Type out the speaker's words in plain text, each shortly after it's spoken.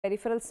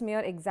Peripheral smear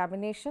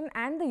examination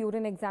and the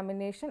urine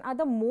examination are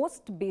the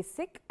most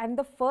basic and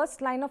the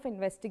first line of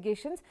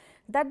investigations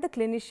that the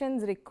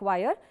clinicians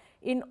require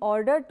in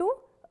order to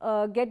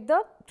get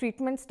the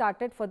treatment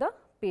started for the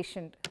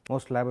patient.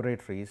 Most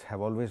laboratories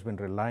have always been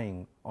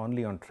relying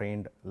only on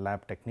trained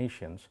lab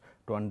technicians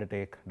to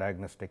undertake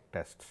diagnostic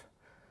tests.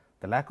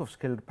 The lack of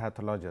skilled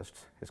pathologists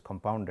is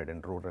compounded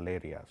in rural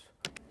areas.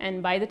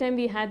 And by the time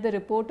we had the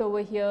report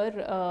over here,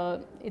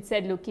 it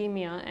said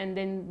leukemia, and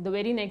then the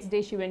very next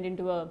day she went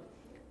into a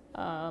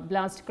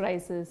blast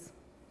crisis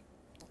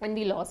and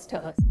we lost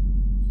her.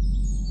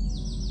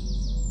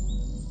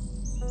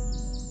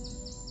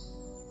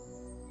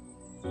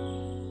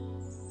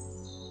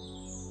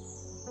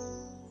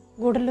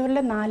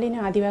 Gudalurle 4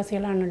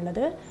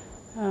 ആദിവാസികളാണുള്ളത്.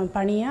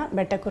 പണിയ,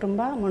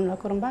 ബെട്ടക്കുറുമ്പ,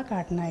 മുള്ളക്കുറുമ്പ,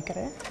 കാട്ടുനായ്ക്കർ.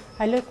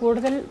 അതിൽ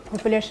കൂടുതൽ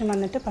population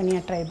വന്നിട്ട് പണിയ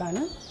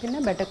ട്രൈബാണ്.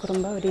 പിന്നെ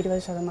ബെട്ടക്കുറുമ്പ ഒരു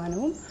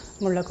 20%,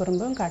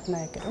 മുള്ളക്കുറുമ്പും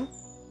കാട്ടുനായ്ക്കരും.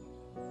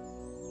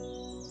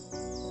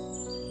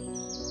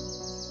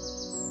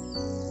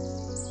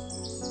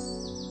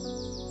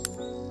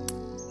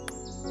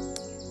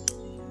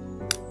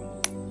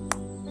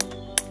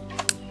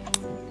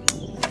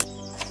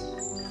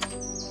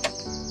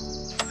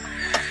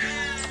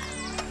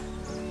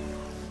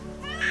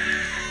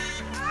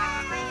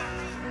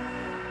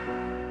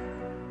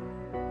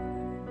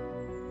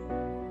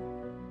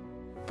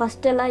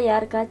 First எல்லாம்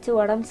யாருக்காச்சும்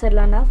உடம்பு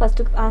சரியில்லைன்னா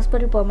first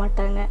hospital போக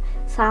மாட்டாங்க,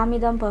 சாமி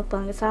தான்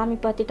பார்ப்பாங்க. சாமி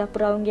பார்த்துட்டு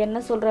அப்புறம் அவங்க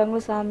என்ன சொல்கிறாங்களோ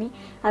சாமி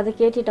அதை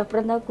கேட்டுட்டு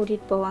அப்புறம் தான்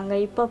கூட்டிகிட்டு போவாங்க.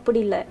 இப்போ அப்படி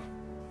இல்லை.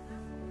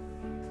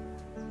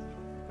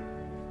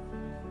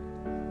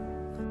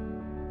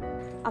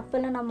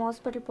 அப்போல்லாம் நம்ம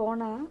ஹாஸ்பிட்டல்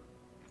போனால்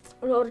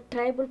ஒரு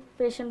ட்ரைபல்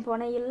பேஷண்ட்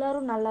போனால்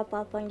எல்லோரும் நல்லா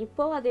பார்ப்பாங்க.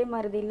 இப்போவும் அதே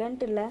மாதிரி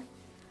இல்லைன்ட்டு இல்லை,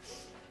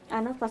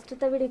 ஆனால்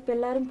ஃபஸ்ட்டை விட இப்போ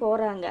எல்லோரும்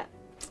போகிறாங்க.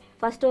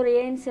 ஃபஸ்ட்டு ஒரு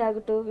ஏஎன்சி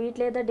ஆகட்டும்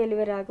வீட்டிலே தான்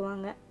டெலிவரி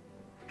ஆகுவாங்க.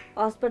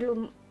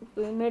 ஹாஸ்பிட்டல்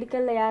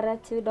மெடிக்கலில்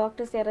யாராச்சும்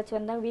டாக்டர்ஸ் யாராச்சும்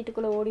வந்தால்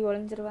வீட்டுக்குள்ளே ஓடி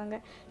ஒழிஞ்சிருவாங்க.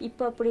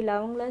 இப்போ அப்படி இல்லை,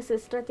 அவங்கள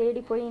சிஸ்டரை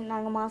தேடி போய்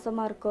நாங்கள்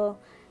மாசமாக இருக்கோம்,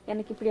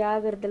 எனக்கு இப்படி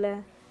ஆகுறதில்ல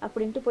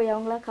அப்படின்ட்டு போய்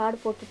அவங்களா கார்டு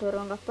போட்டுட்டு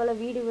வருவாங்க.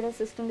 அப்போல்லாம் வீடு விட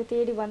சிஸ்டருங்க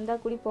தேடி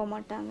வந்தால் கூட போக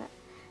மாட்டாங்க,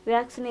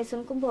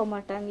 வேக்சினேஷனுக்கும் போக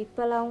மாட்டாங்க.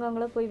 இப்போல்லாம்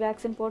அவங்கள போய்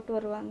வேக்சின் போட்டு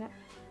வருவாங்க.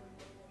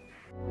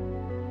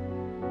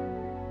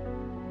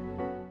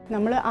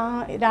 നമ്മൾ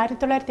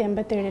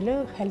 1987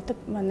 ഹെൽത്ത്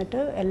വന്നിട്ട്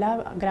എല്ലാ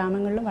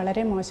ഗ്രാമങ്ങളിലും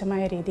വളരെ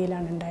മോശമായ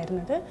രീതിയിലാണ്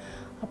ഉണ്ടായിരുന്നത്.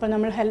 അപ്പോൾ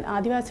നമ്മൾ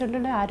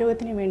ആദിവാസികളുടെ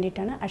ആരോഗ്യത്തിന്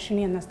വേണ്ടിയിട്ടാണ്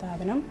അശ്വിനി എന്ന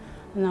സ്ഥാപനം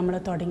നമ്മൾ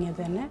തുടങ്ങിയത്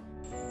തന്നെ.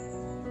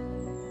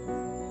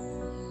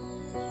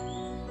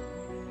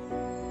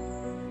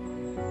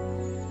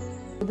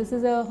 This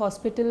is a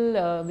hospital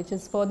which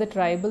is for the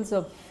tribals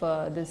of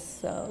this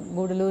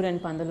Gudalur and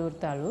Pandalur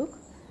Taluk.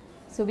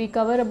 So we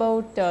cover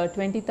about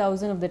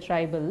 20,000 of the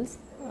tribals,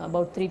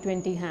 about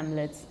 320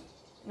 hamlets.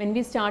 When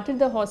we started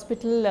the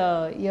hospital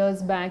years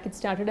back, it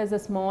started as a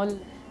small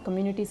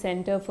community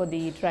center for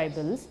the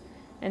tribals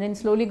and then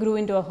slowly grew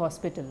into a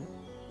hospital.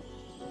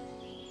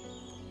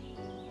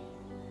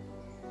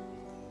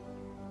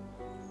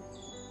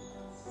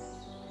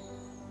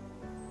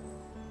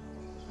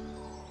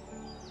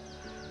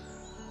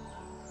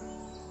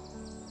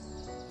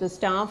 The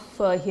staff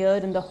here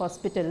in the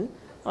hospital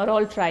are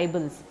all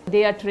tribals.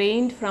 They are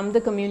trained from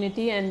the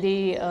community and they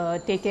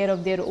take care of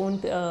their own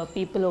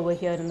people over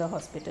here in the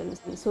hospital.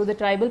 So the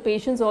tribal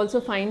patients also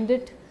find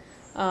it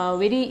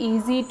very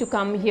easy to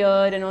come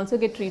here and also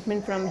get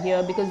treatment from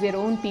here because their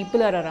own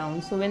people are around.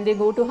 So when they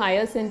go to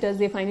higher centers,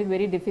 they find it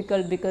very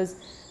difficult because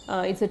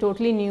it's a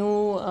totally new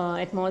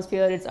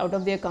atmosphere, it's out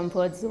of their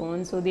comfort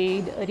zone. So they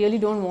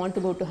really don't want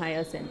to go to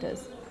higher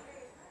centers.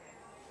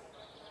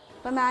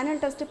 இப்போ manual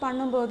test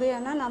பண்ணும்போது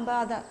ஏன்னா நம்ம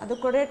அது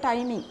கூட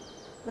timing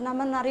இப்போ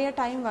நம்ம நிறைய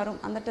time வரும்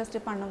அந்த டெஸ்ட்டு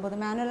பண்ணும்போது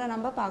மேனுவலில்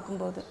நம்ம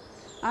பார்க்கும்போது.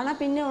 ஆனால்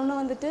பின்ன ஒன்று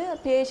வந்துட்டு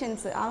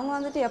பேஷண்ட்ஸு அவங்க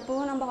வந்துட்டு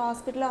எப்போவும் நம்ம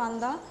ஹாஸ்பிட்டலில்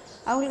வந்தால்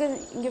அவங்களுக்கு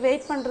இங்கே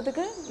வெயிட்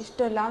பண்ணுறதுக்கு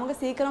இஷ்டம் இல்லை, அவங்க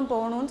சீக்கிரம்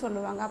போகணும்னு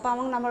சொல்லுவாங்க. அப்போ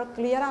அவங்க நம்ம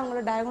கிளியராக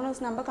அவங்களோட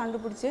டயக்னோஸ் நம்ம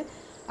கண்டுபிடிச்சி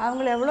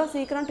அவங்கள எவ்வளோ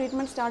சீக்கிரம்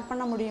ட்ரீட்மெண்ட் ஸ்டார்ட்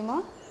பண்ண முடியுமோ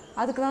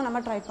அதுக்கு தான்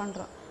நம்ம ட்ரை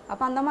பண்ணுறோம்.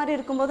 அப்போ அந்த மாதிரி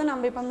இருக்கும்போது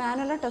நம்ம இப்போ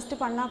மேனுவலாக டெஸ்ட்டு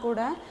பண்ணால்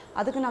கூட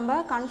அதுக்கு நம்ம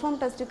கன்ஃபார்ம்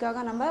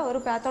டெஸ்ட்டுக்காக நம்ம ஒரு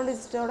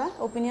பேத்தாலஜிஸ்டோட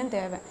ஒப்பீனியன்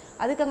தேவை.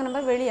 அதுக்காக நம்ம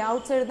வெளியே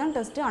அவுட் சைடு தான்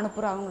டெஸ்ட்டு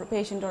அனுப்புகிறோம் அவங்க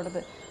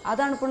பேஷண்ட்டோடது. அது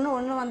அனுப்பணும்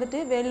ஒன்று வந்துட்டு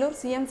வேலூர்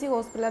சிஎம்சி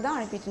ஹாஸ்பிட்டலில் தான்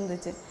அனுப்பிட்டு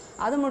இருந்துச்சு.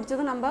 அது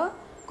முடிச்சது நம்ம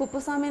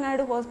குப்புசாமி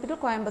நாயுடு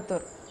ஹாஸ்பிட்டல்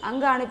கோயம்புத்தூர்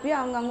அங்கே அனுப்பி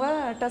அவங்க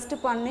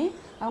டெஸ்ட்டு பண்ணி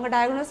அவங்க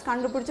டயக்னோஸ்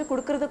கண்டுபிடிச்சி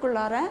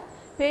கொடுக்குறதுக்குள்ளார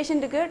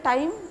பேஷண்ட்டுக்கு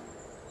டைம்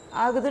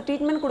ஆகுது,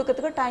 ட்ரீட்மெண்ட்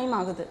கொடுக்கறதுக்கு டைம்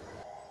ஆகுது.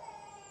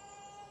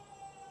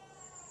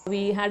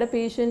 We had a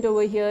patient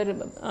over here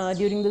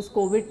during this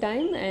COVID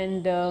time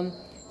and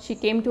she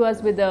came to us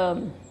with a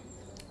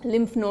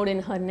lymph node in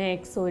her neck.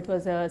 So it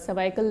was a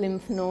cervical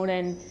lymph node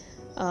and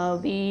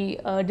we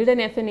did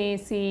an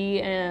FNAC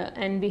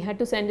and we had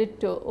to send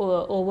it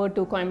over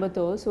to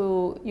Coimbatore. So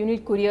you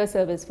need courier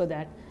service for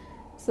that.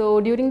 So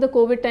during the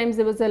COVID times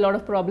there was a lot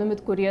of problem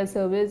with courier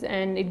service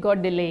and it got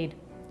delayed.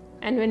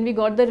 And when we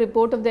got the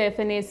report of the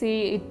FNAC,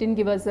 it didn't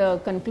give us a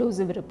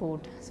conclusive report.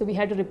 So we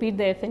had to repeat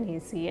the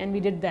FNAC and we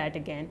did that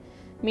again.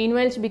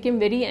 Meanwhile, she became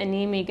very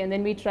anemic and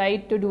then we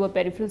tried to do a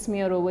peripheral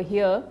smear over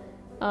here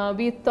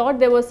We thought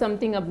there was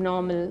something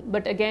abnormal,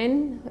 but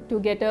again, to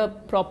get a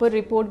proper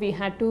report, we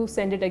had to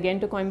send it again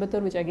to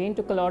Coimbatore, which again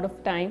took a lot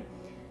of time.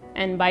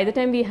 And by the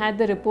time we had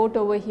the report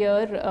over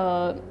here,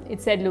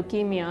 it said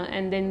leukemia,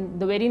 and then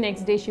the very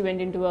next day she went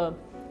into a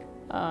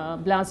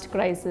blast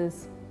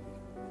crisis,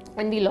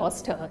 and we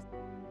lost her.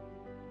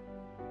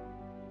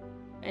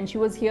 And she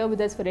was here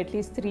with us for at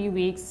least 3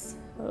 weeks,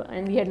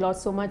 and we had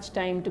lost so much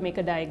time to make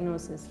a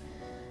diagnosis.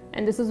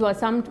 And this is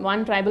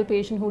one tribal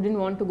patient who didn't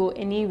want to go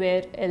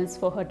anywhere else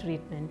for her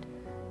treatment.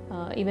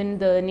 Even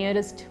the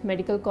nearest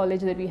medical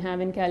college that we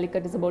have in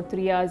Calicut is about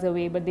 3 hours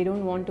away, but they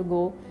don't want to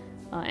go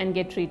and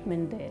get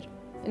treatment there.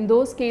 In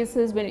those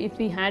cases, if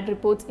we had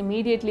reports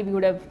immediately, we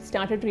would have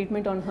started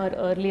treatment on her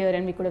earlier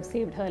and we could have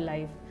saved her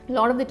life. A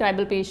lot of the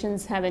tribal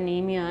patients have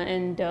anemia,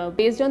 and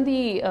based on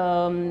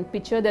the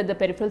picture that the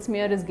peripheral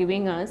smear is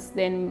giving us,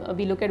 then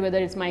we look at whether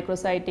it's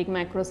microcytic,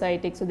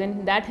 macrocytic. So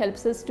then that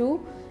helps us to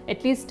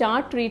at least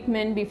start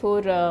treatment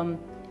before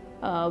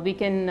we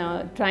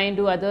can try and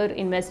do other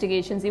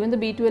investigations. Even the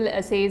B12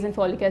 assays and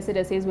folic acid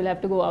assays will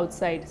have to go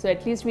outside. So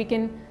at least we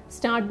can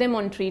start them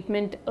on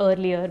treatment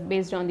earlier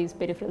based on these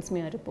peripheral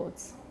smear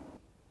reports.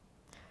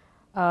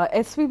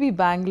 SVB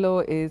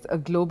Bangalore is a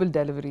global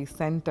delivery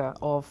center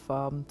of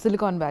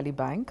Silicon Valley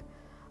Bank.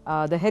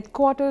 The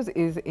headquarters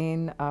is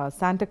in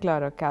Santa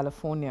Clara,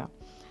 California.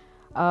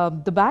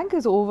 The bank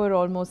is over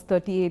almost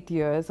 38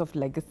 years of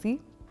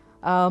legacy.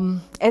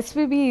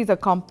 SVB is a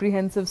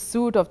comprehensive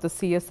suite of the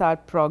CSR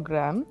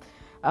program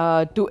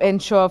to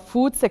ensure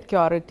food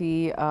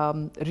security,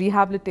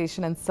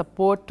 rehabilitation and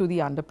support to the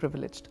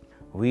underprivileged.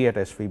 We at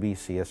SVB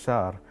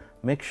CSR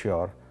make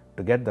sure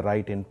to get the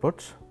right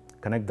inputs,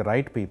 connect the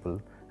right people,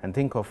 and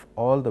think of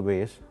all the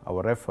ways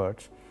our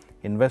efforts,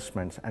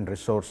 investments and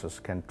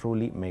resources can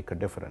truly make a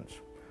difference.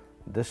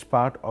 This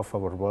part of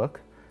our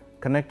work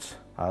connects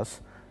us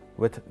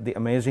with the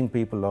amazing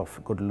people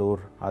of Gudalur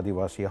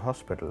Adivasi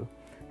Hospital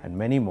and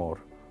many more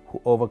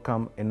who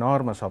overcome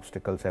enormous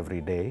obstacles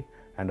every day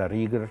and are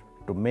eager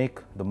to make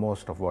the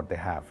most of what they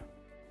have.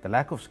 The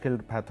lack of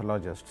skilled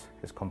pathologists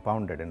is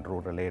compounded in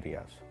rural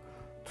areas.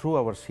 Through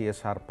our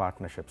CSR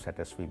partnerships at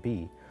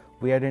SVB,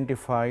 we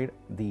identified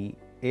the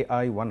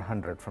AI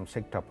 100 from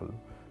SigTuple,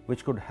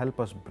 which could help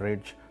us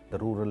bridge the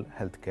rural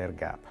healthcare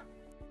gap.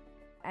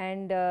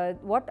 And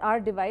what our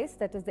device,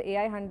 that is the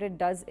AI 100,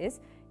 does is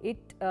it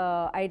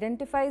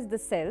identifies the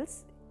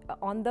cells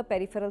on the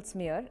peripheral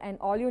smear, and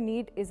all you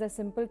need is a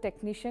simple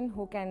technician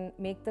who can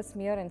make the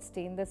smear and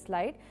stain the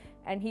slide,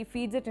 and he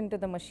feeds it into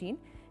the machine,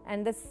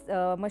 and this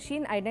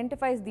machine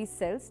identifies these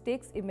cells,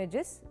 takes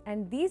images,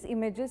 and these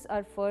images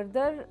are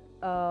further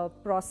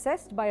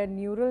processed by a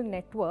neural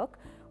network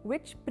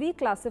which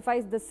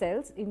pre-classifies the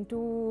cells into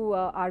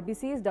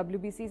RBCs,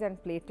 WBCs and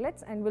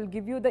platelets, and will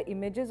give you the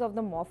images of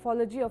the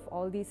morphology of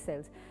all these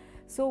cells.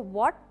 So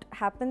what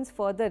happens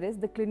further is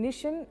the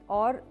clinician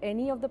or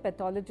any of the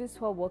pathologists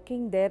who are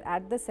working there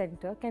at the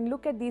center can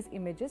look at these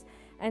images,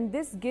 and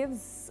this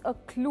gives a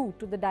clue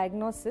to the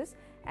diagnosis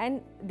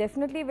and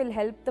definitely will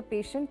help the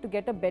patient to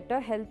get a better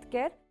health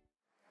care.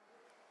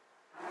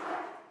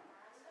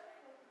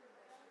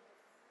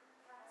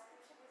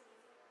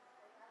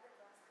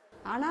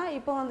 ஆனால்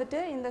இப்போ வந்துட்டு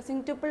இந்த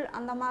SigTuple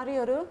அந்த மாதிரி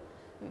ஒரு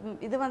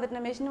இது வந்துட்டு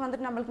machine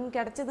வந்துட்டு நம்மளுக்கு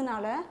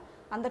கிடைச்சதுனால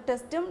அந்த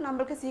டெஸ்ட்டும்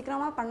நம்மளுக்கு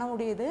சீக்கிரமாக பண்ண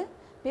முடியுது,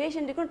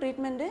 பேஷண்ட்டுக்கும்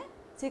ட்ரீட்மெண்ட்டு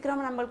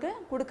சீக்கிரமாக நம்மளுக்கு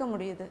கொடுக்க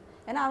முடியுது.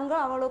 ஏன்னா அவங்க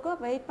அவ்வளோக்கு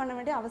வெயிட் பண்ண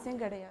வேண்டிய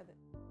அவசியம் கிடையாது.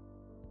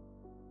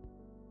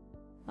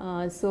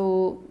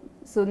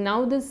 So now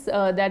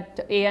that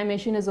AI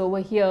machine is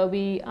over here,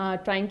 we are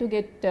trying to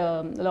get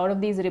a lot of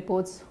these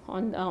reports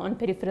on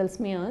peripheral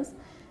smears,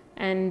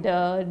 and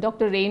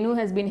Dr. Renu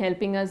has been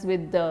helping us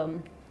with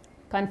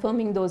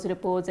confirming those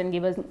reports and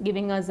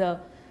giving us a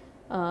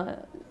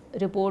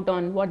report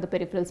on what the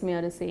peripheral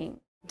smear is saying.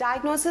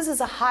 Diagnosis is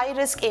a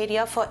high-risk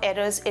area for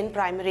errors in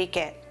primary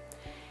care.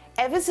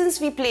 Ever since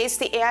we placed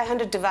the AI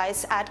 100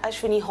 device at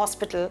Ashwini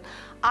Hospital,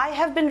 I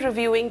have been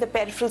reviewing the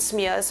peripheral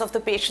smears of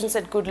the patients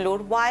at Gudalur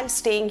while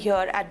staying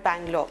here at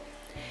Bangalore.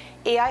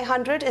 AI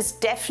 100 is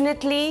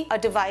definitely a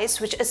device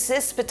which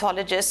assists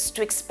pathologists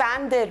to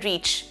expand their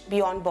reach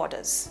beyond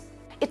borders.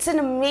 It's an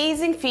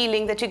amazing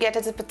feeling that you get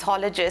as a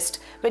pathologist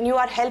when you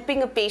are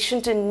helping a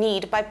patient in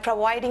need by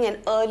providing an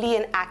early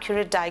and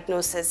accurate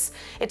diagnosis.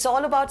 It's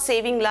all about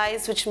saving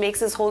lives, which makes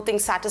this whole thing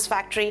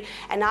satisfactory,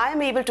 and I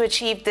am able to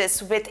achieve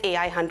this with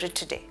AI 100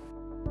 today.